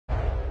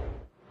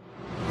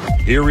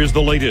Here is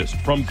the latest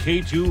from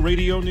K2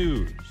 Radio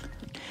News.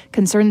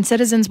 Concerned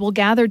citizens will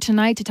gather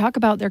tonight to talk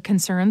about their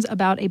concerns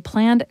about a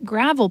planned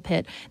gravel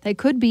pit that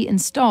could be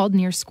installed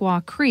near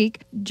Squaw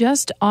Creek,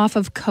 just off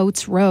of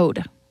Coates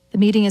Road. The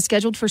meeting is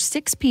scheduled for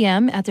 6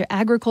 p.m. at the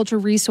Agriculture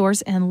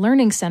Resource and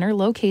Learning Center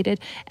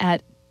located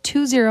at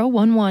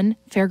 2011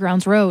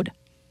 Fairgrounds Road.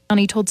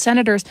 County told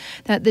senators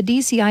that the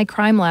DCI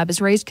Crime Lab has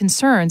raised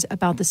concerns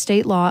about the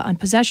state law on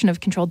possession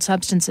of controlled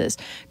substances.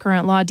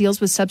 Current law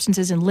deals with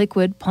substances in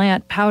liquid,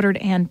 plant, powdered,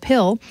 and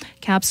pill,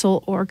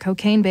 capsule, or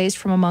cocaine-based,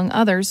 from among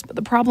others. But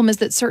the problem is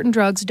that certain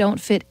drugs don't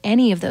fit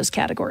any of those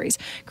categories,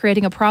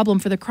 creating a problem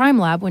for the crime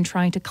lab when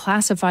trying to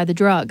classify the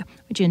drug,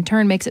 which in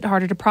turn makes it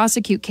harder to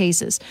prosecute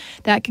cases.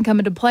 That can come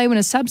into play when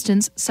a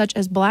substance such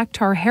as black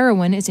tar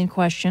heroin is in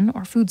question,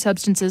 or food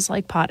substances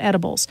like pot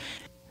edibles.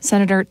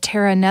 Senator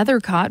Tara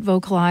Nethercott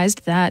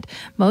vocalized that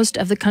most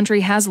of the country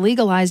has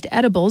legalized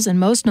edibles, and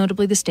most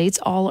notably the states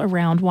all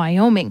around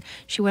Wyoming.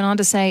 She went on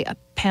to say a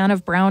pan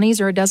of brownies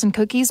or a dozen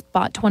cookies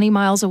bought 20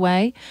 miles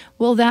away.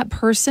 Will that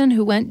person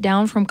who went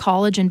down from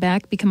college and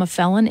back become a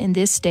felon in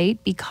this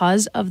state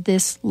because of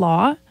this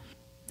law?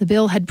 The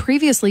bill had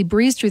previously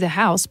breezed through the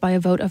House by a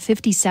vote of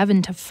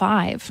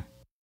 57-5.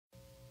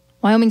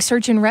 Wyoming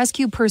search and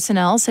rescue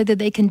personnel say that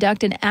they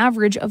conduct an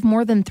average of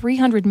more than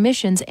 300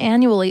 missions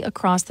annually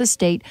across the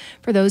state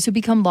for those who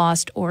become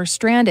lost or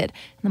stranded.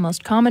 And the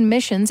most common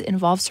missions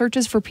involve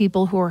searches for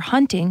people who are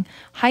hunting,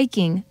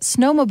 hiking,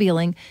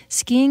 snowmobiling,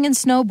 skiing and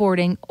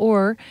snowboarding,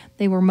 or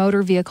they were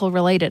motor vehicle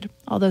related.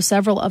 Although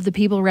several of the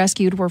people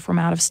rescued were from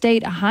out of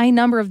state, a high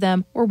number of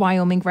them were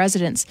Wyoming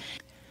residents.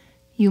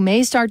 You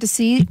may start to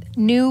see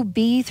new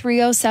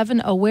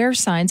B307 Aware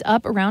signs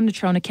up around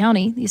Natrona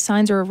County. These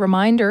signs are a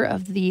reminder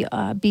of the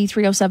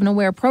B307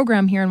 Aware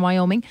program here in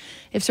Wyoming.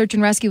 If search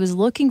and rescue is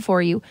looking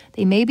for you,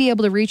 they may be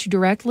able to reach you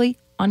directly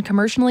on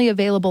commercially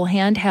available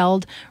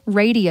handheld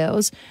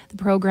radios. The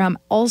program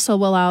also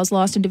allows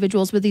lost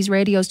individuals with these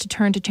radios to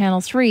turn to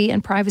Channel 3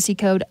 and privacy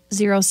code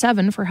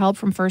 07 for help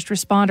from first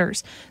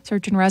responders.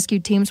 Search and rescue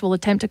teams will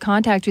attempt to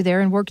contact you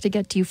there and work to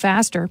get to you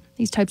faster.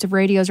 These types of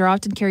radios are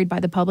often carried by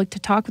the public to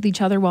talk with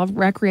each other while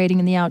recreating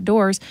in the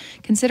outdoors.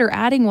 Consider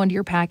adding one to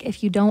your pack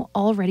if you don't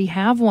already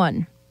have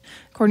one.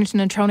 According to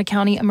Natrona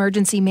County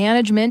Emergency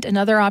Management,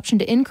 another option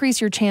to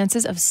increase your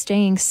chances of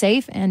staying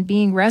safe and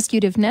being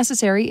rescued if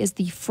necessary is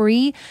the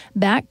free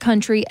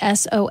Backcountry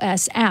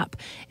SOS app.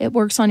 It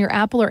works on your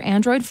Apple or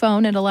Android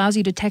phone and allows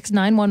you to text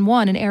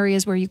 911 in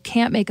areas where you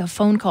can't make a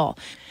phone call.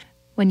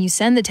 When you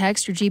send the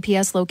text, your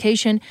GPS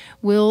location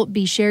will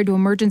be shared to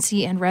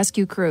emergency and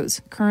rescue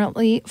crews.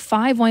 Currently,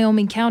 5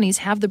 Wyoming counties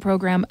have the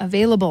program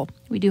available.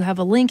 We do have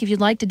a link if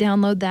you'd like to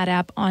download that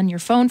app on your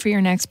phone for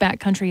your next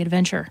backcountry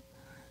adventure.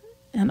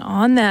 And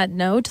on that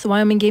note, the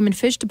Wyoming Game and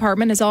Fish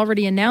Department has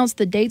already announced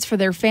the dates for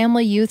their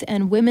family, youth,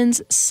 and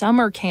women's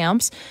summer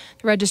camps.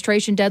 The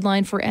registration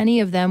deadline for any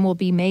of them will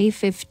be May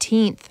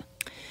 15th.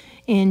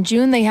 In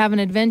June, they have an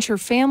adventure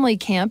family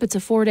camp. It's a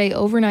 4-day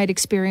overnight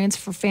experience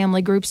for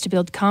family groups to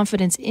build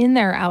confidence in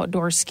their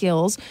outdoor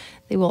skills.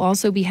 They will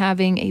also be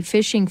having a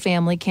fishing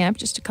family camp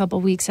just a couple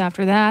weeks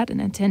after that,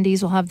 and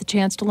attendees will have the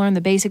chance to learn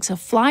the basics of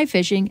fly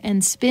fishing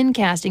and spin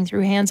casting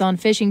through hands-on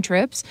fishing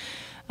trips.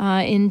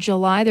 In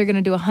July, they're going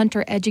to do a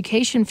hunter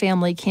education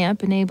family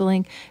camp,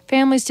 enabling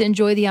families to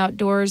enjoy the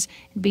outdoors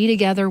and be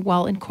together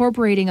while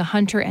incorporating a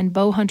hunter and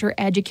bow hunter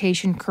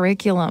education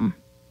curriculum.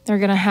 They're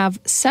going to have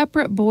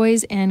separate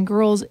boys and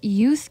girls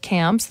youth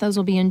camps. Those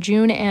will be in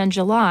June and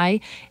July,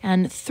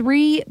 and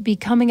 3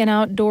 Becoming an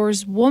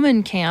Outdoors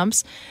Woman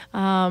camps,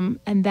 and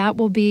that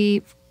will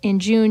be in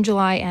June,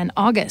 July, and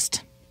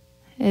August.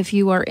 If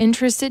you are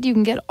interested, you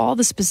can get all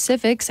the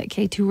specifics at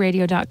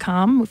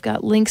k2radio.com. We've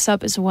got links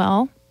up as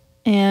well.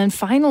 And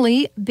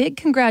finally, big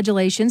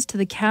congratulations to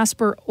the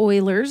Casper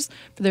Oilers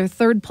for their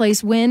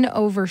third-place win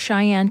over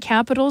Cheyenne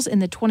Capitals in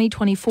the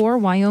 2024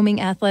 Wyoming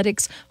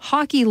Athletics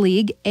Hockey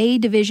League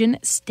A-Division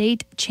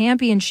State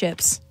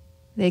Championships.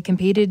 They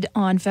competed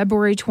on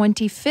February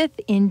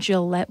 25th in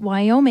Gillette,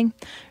 Wyoming.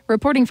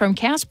 Reporting from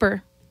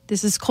Casper,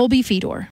 this is Colby Fedor.